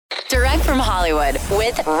from Hollywood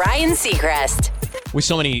with Ryan Seacrest. With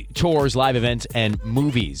so many tours, live events, and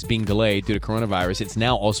movies being delayed due to coronavirus, it's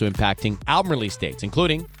now also impacting album release dates,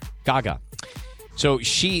 including Gaga. So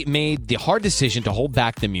she made the hard decision to hold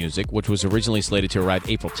back the music, which was originally slated to arrive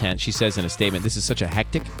April 10th. She says in a statement, "This is such a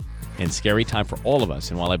hectic and scary time for all of us.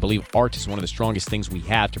 And while I believe art is one of the strongest things we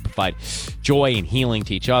have to provide joy and healing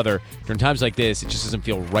to each other, during times like this, it just doesn't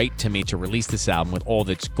feel right to me to release this album with all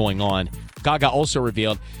that's going on." Gaga also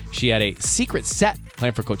revealed she had a secret set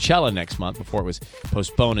planned for Coachella next month before it was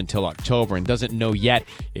postponed until October, and doesn't know yet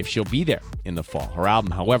if she'll be there in the fall. Her album,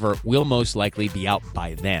 however, will most likely be out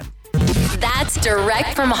by then. That's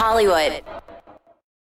direct from Hollywood.